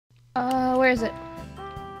Where is it?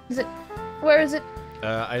 Where is it?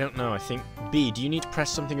 I don't know. I think B. Do you need to press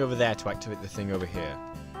something over there to activate the thing over here?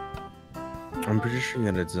 I'm pretty sure you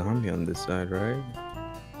had a zombie on this side, right?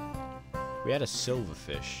 We had a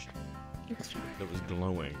silverfish that was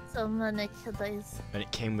glowing, and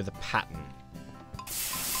it came with a pattern.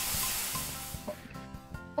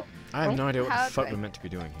 I have no idea what the fuck we're meant to be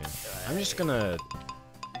doing here. I'm just gonna.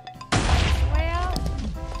 Way out.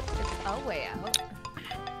 It's a way out.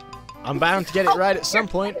 I'm bound to get it right at some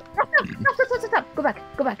point. Stop! Go back!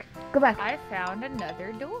 Go back! Go back! I found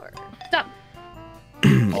another door. Stop!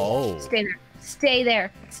 Oh. Stay there! Stay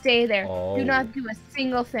there! Stay there! Oh. Do not do a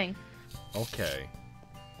single thing. Okay.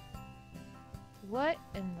 What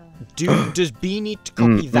in the? Does B need to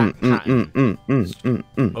copy that pattern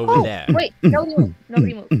over there? Wait! Nobody move!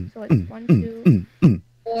 Nobody move! So it's 1, 2,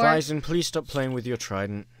 4. Vysern, please stop playing with your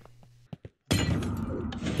trident.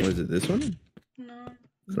 Was it this one?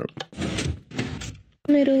 No.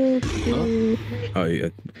 Middle. Oh yeah.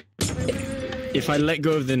 If I let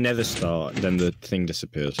go of the nether star, then the thing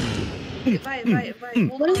disappears. Right.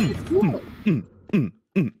 What is this cool?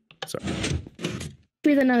 Sorry.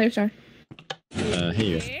 Breathe another star.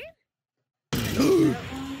 Here.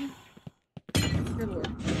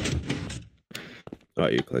 Oh,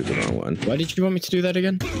 you clicked the wrong one. Why did you want me to do that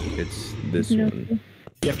again? It's this No. one.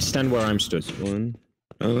 You have to stand where I'm stood. This one.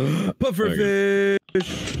 Pufferfish!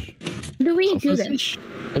 Do we do this?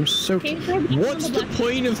 I'm so. What's the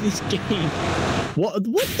point of this game? What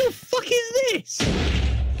the fuck is this?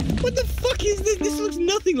 What the fuck is this? This looks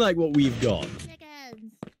nothing like what we've got.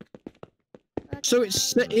 So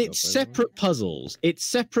it's separate puzzles. It's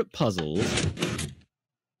separate puzzles.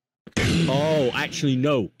 Oh, actually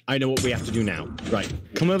no. I know what we have to do now. Right,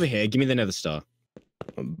 come over here. Give me the nether star.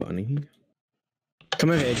 A bunny?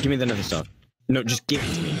 Come over here. Give me the nether star. No, just give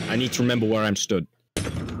it to me. I need to remember where I'm stood.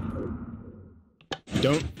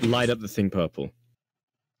 Don't light up the thing purple.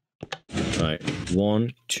 Right.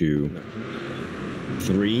 1, 2,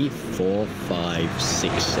 3, 4, 5,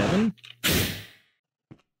 6, 7.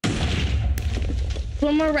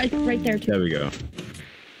 One more right there too. There we go.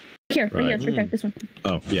 Here, right Right. here, this one.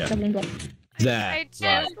 Oh yeah. Doubling block. There. I Right.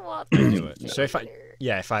 just want I knew it. So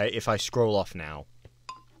if I scroll off now.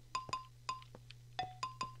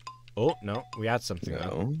 Oh no, we had something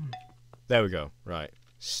though. No. There we go. Right.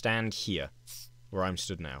 Stand here, where I'm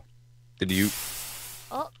stood now. Did you?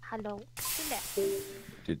 Oh, hello.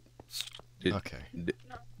 Okay. I'll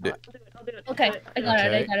do it. Okay, I got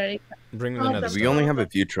it. I Okay. got it. Bring me the nether We star. only have a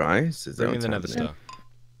few tries. Is that Bring me what's the nether happening? star.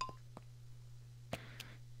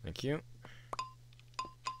 Thank you.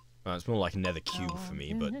 Well, it's more like nether cube for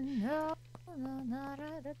me, but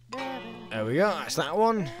there we go. That's that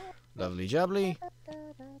one. Lovely jubbly.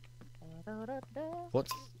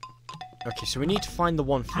 What's? Okay, so we need to find the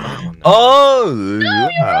one for that one. Now. Oh!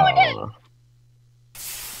 Yeah.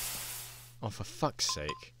 Oh, for fuck's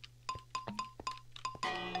sake!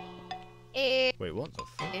 Eh, Wait, what the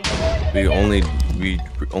fuck? We only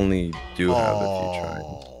do have a few tries.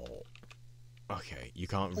 Oh. Okay, you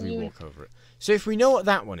can't rewalk over it. So if we know what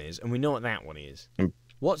that one is, and we know what that one is, I'm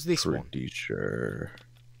what's this one? Pretty sure.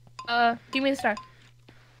 Give me the star.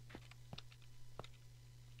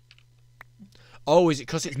 Oh, is it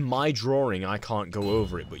because it's my drawing? I can't go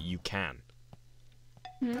over it, but you can.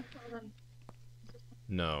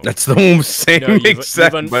 No. That's the same No,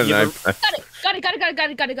 exact you've button.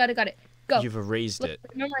 Got it. Go. You've erased it.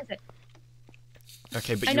 Memorize it.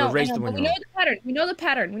 Okay, but I you know, erased the but one. we know the pattern. We know the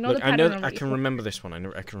pattern. Look, the I pattern. know. I already. can remember this one.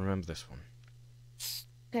 I can remember this one.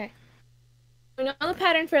 Okay. We know the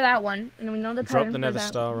pattern for that one, and we know the Drop pattern the for nether that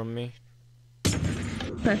star on me.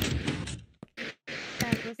 Okay.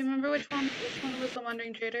 You remember which one was the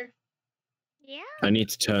Wandering Trader? yeah. I need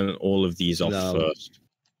to turn all of these off No. first.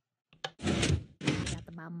 Got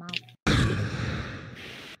the mouth.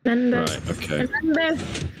 Remember. Right. Okay. Remember.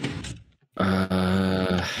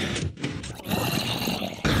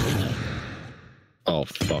 Oh,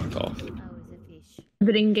 fuck off. Oh, it's a fish.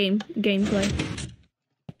 Bidding gameplay.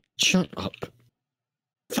 Shut up.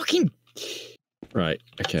 Fucking. Right.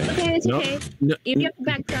 Okay. Okay, it's No, okay. no, If you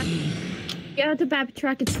have to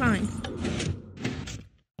backtrack, it's fine.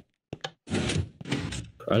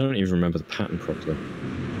 I don't even remember the pattern properly.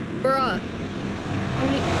 Bruh.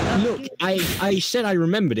 Look, I said I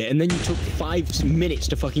remembered it, and then you took 5 minutes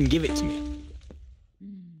to fucking give it to me.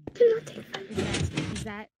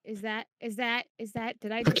 Is that?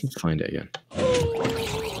 Did I I just can find it again.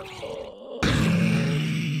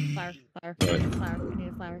 flower? Right. I need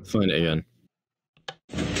a flower. Find it again.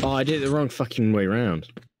 Oh, I did it the wrong fucking way round.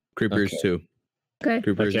 Creepers Okay. too. Okay.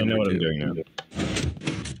 Creepers Okay, I know number what I'm 2. doing now.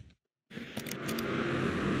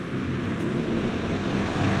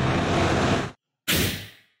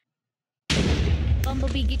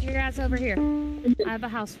 Bumblebee, get your ass over here. I have a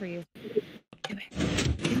house for you. Come here.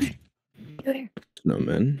 Come here. No,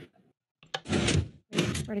 man.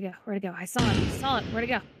 Where'd it go? Where'd it go? I saw it. I saw it. Where'd it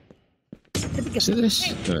go? Where'd it go? Is it this?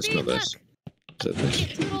 Hey, No, it's Bee, not this. look. Is it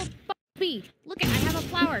this? Look, little Bee. Look, I have a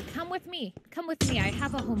flower. Come with me. Come with me. I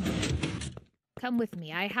have a home for you. Come with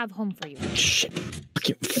me. I have home for you. Shit.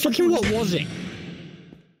 Fucking what was it?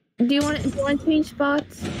 Do you want to change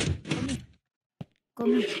spots? Go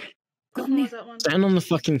me. Go What me. was that one? Stand on the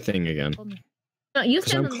fucking thing again. Go me. No, you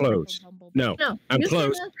Because stand I'm on close. No, No, I'm you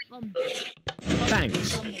stand close. on-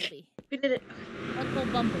 Thanks. Bumblebee. We did it. Uncle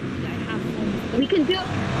Bumblebee. I have home for We you. can do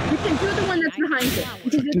the one that's behind it.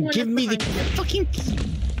 We can do the one Give that's me the behind it. fucking.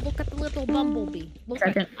 Look at the little Bumblebee. Look,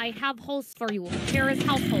 Second. I have hosts for you. Kara's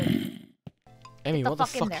household. Emmy, Get the what the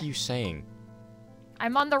fuck in fuck there. are you saying?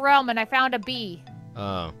 I'm on the realm and I found a bee.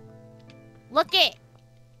 Oh. Look it!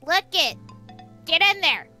 Look it! Get in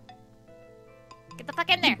there! Get the fuck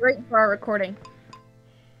in there! Great for our recording.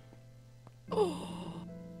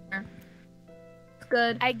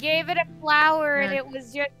 Good. I gave it a flower and Yeah. it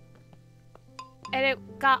was just... And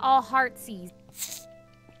it got all heartsies.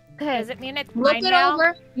 Okay. Does it mean it's Look mine it now?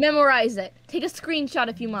 over. Memorize it. Take a screenshot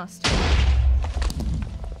if you must.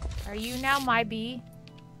 Are you now my bee?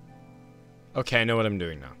 Okay, I know what I'm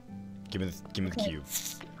doing now. Give me the Okay. cube.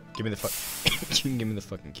 Give me the fuck. Give me the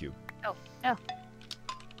fucking cube. Oh.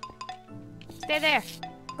 Stay there.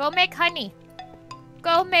 Go make honey.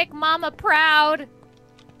 Go make mama proud.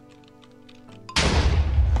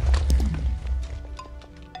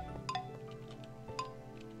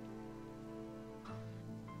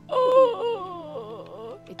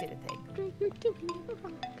 Oh, it did a thing.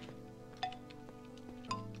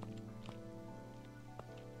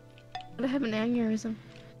 I have an aneurysm.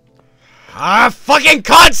 I fucking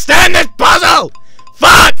can't stand this puzzle!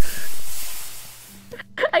 Fuck!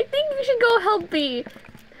 I think you should go help B.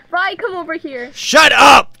 Vi, come over here. Shut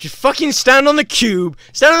up! Just fucking stand on the cube.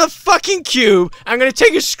 Stand on the fucking cube. I'm gonna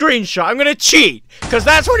take a screenshot. I'm gonna cheat. Because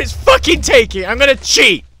that's what it's fucking taking. I'm gonna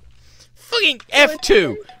cheat. Fucking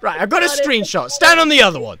F2. Right, I've got a screenshot. Stand on the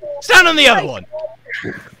other one. Stand on the other one.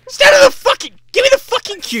 Stand on the fucking... Give me the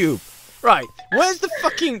fucking cube. Right, where's the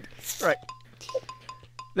fucking... Right.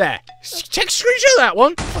 There. Take a screenshot of that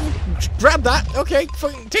one. Grab that. Okay,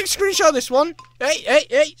 fucking take a screenshot of this one. Hey,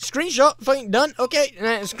 screenshot. Fucking done. Okay,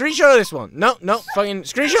 screenshot of this one. No, fucking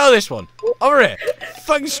screenshot of this one. Over here.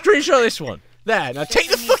 Fucking screenshot of this one. There. Now take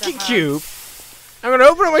the fucking cube. I'm gonna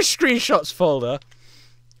open up my screenshots folder.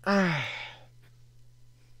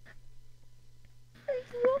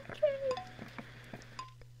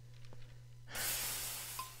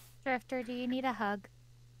 Drifter, do you need a hug?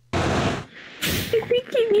 I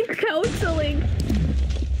think he needs counseling.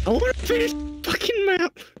 I want to finish fucking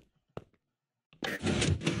map.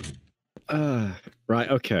 Right,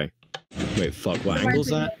 okay. Wait, fuck, what angle's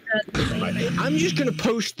that? Right, I'm just gonna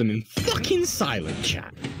post them in fucking silent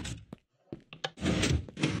chat.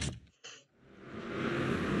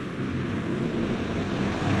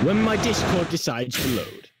 When my Discord decides to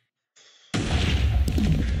load.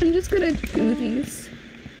 I'm just gonna do these.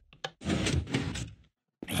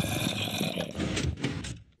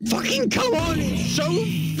 Fucking come on, it's so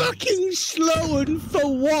fucking slow and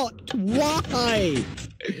for what? Why?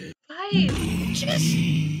 Five. Just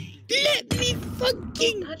let me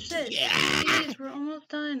fucking... Touch this. Yeah. Please, we're almost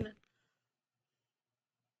done.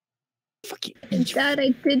 Fucking... That I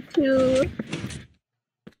did too.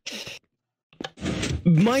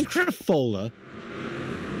 Minecraft folder.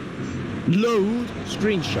 Load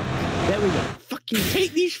screenshot. There we go. Fucking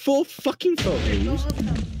take these 4 fucking Go photos. help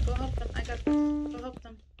them. Go help them. I got this. Go help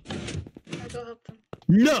them. Go help them.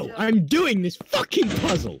 No, I'm doing this fucking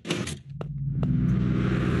puzzle.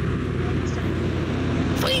 Almost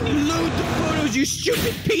done. Fucking load the photos, you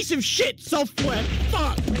stupid piece of shit software.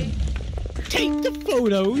 Fuck. Wait. Take the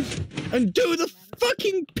photos and do the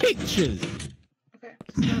fucking pictures. Okay.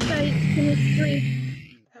 Right, finish 3.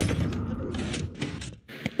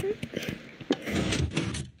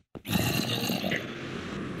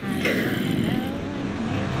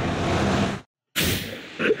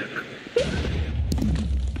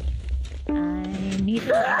 I need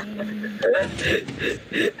a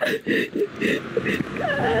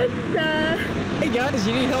Hey guys,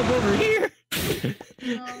 you need help over here?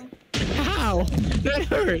 No. Ow, that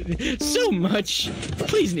hurt so much.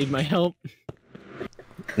 Please need my help.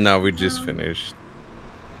 No, we just finished.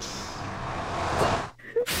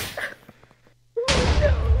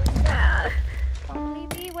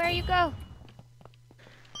 Blippy, where you go?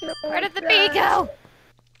 No, Where did the bee go?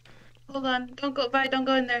 Hold on. Don't go. Vi, don't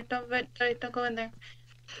go in there. Don't go in there.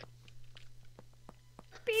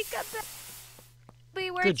 Bee, come back.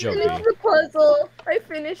 Where'd Good you job, go? B. The puzzle. I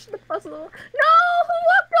finished the puzzle. No, who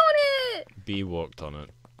walked on it? B walked on it.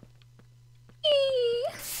 Me.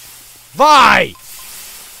 Vi!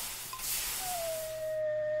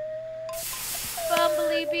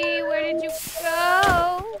 Bumblebee, where did you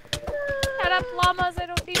go? Shut up, llamas, I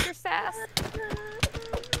don't need your sass.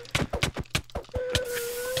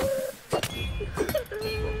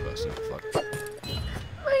 Wrong person, fuck.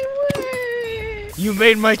 My work. You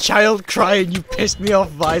made my child cry and you pissed me off,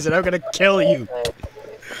 Vysern. I'm gonna kill you.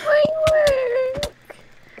 My work.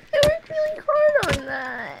 I worked really hard on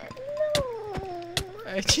that. No.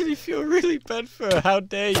 I actually feel really bad for her. How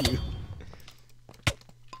dare you?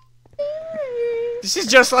 This is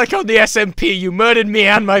just like on the SMP. You murdered me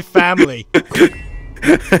and my family. You're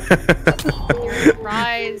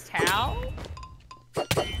surprised how?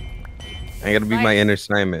 I gotta be my inner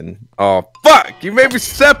Simon. Oh, fuck! You made me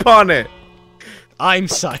step on it! I'm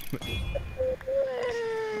Simon.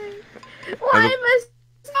 Why must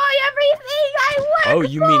destroy everything I work Oh,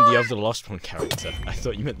 you mean the for? other Lost One character. I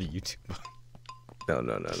thought you meant the YouTuber. No.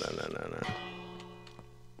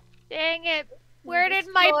 Dang it. Where did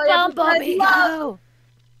my Destroy bumblebee everybody's go?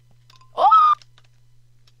 Oh!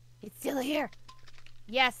 It's still here.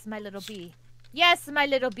 Yes, my little bee. Yes, my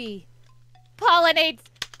little bee. Pollinate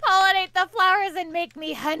the flowers and make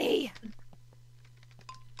me honey.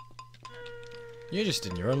 You're just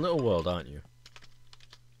in your own little world, aren't you?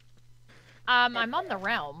 I'm on the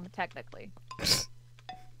realm, technically.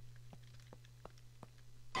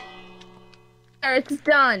 It's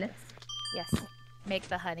done. Yes. Make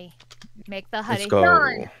the honey. Make the honey. Let's go.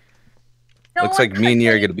 Done. No Looks one like me and you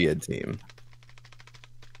are touch gonna be a team.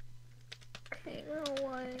 it. Okay, well,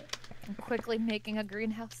 what? I'm quickly making a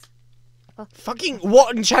greenhouse. Fucking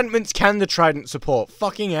what enchantments can the trident support?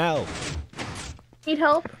 Fucking hell. Need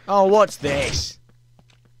help? Oh, what's this?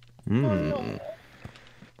 Hmm.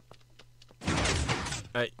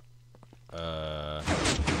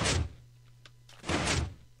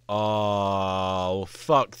 Oh,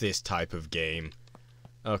 fuck this type of game.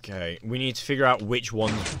 Okay, we need to figure out which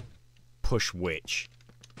ones push which.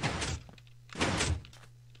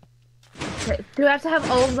 Okay, do we have to have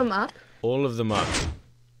all of them up? All of them up.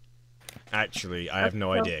 Actually, I have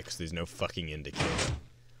no idea because there's no fucking indicator.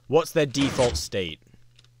 What's their default state?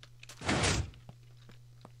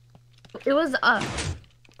 It was up.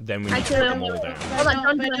 Then we need to Actually, put them all down. Hold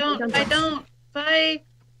on, don't. I don't. Bye.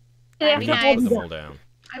 Yeah, We Be need to nice. put them all down.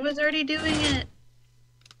 I was already doing it.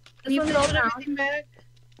 This You one's put all down. everything back.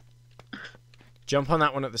 Jump on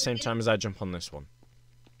that one at the same time as I jump on this one.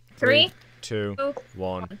 3, 2, 2,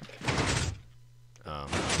 1. Oh.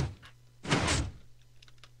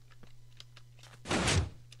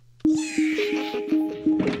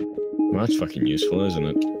 Well, that's fucking useful, isn't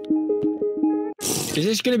it? Is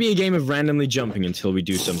this gonna be a game of randomly jumping until we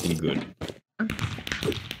do something good?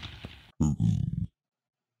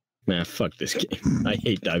 Nah, fuck this game. I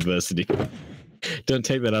hate diversity. Don't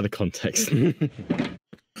take that out of context. Hey,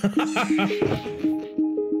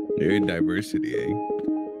 diversity, eh?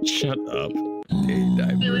 Shut up. Hey,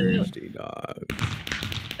 diversity, dog.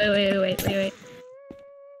 Wait.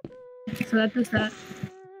 So that does that.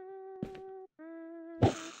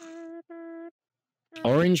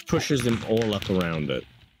 Orange pushes them all up around it.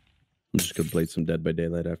 I'm just gonna play some Dead by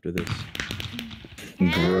Daylight after this.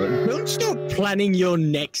 Don't stop planning your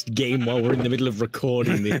next game while we're in the middle of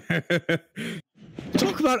recording this.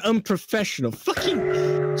 Talk about unprofessional.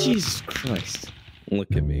 Fucking Jesus Christ.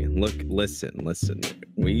 Look at me. Listen.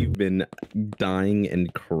 We've been dying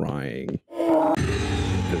and crying.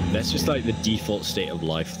 That's just like the default state of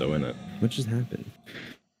life, though, isn't it? What just happened?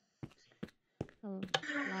 Oh,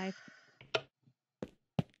 life.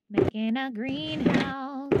 Making a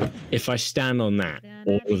greenhouse. If I stand on that,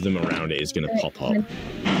 all of them around it is going to pop up.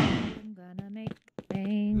 I'm gonna make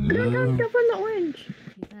things. No, jump on the orange.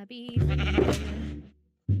 Keep my bees.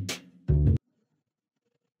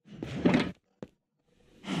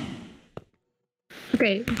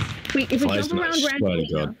 Okay, wait, if we Flies jump around nice, swear randomly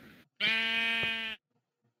to God.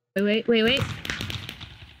 now. Wait.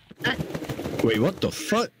 Wait, what the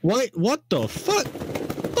fuck? What the fuck?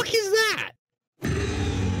 Fuck is that?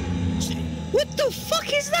 What the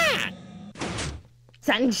fuck is that?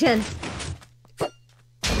 Sanction.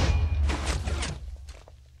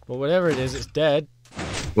 Well, whatever it is, it's dead.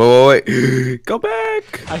 Whoa, wait. Go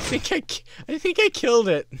back! I think I killed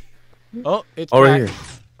it. Oh, it's Oh, right back. here.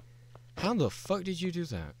 How the fuck did you do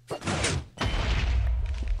that?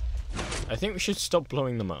 I think we should stop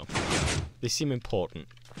blowing them up. They seem important.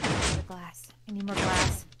 More glass. I need more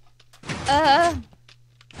glass.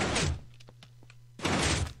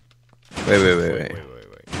 Wait. Wait.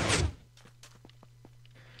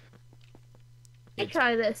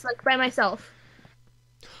 try this, like, by myself.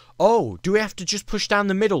 Oh, do we have to just push down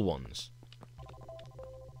the middle ones?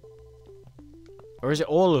 Or is it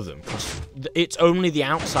all of them? 'Cause it's only the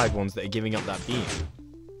outside ones that are giving up that beam.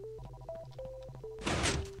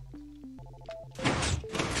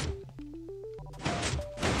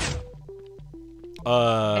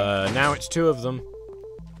 Now it's 2 of them.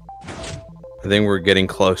 I think we're getting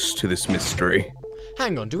close to this mystery.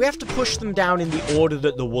 Hang on, do we have to push them down in the order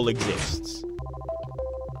that the wool exists?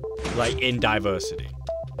 Like, in diversity?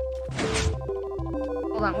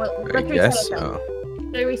 Hold on, let's I reset guess it then. so.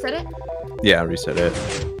 Did I reset it? Yeah, reset it.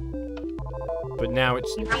 But now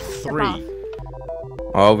it's You have to step 3. off.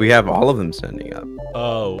 Oh, we have all of them standing up.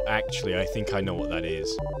 Oh, actually, I think I know what that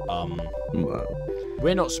is.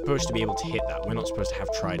 We're not supposed to be able to hit that. We're not supposed to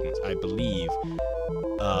have tridents. I believe,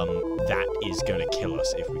 that is gonna kill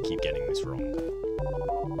us if we keep getting this wrong.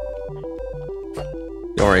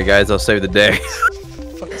 Don't worry, guys. I'll save the day.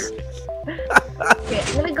 Fuck's sake. Okay,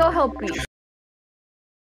 I'm gonna go help you.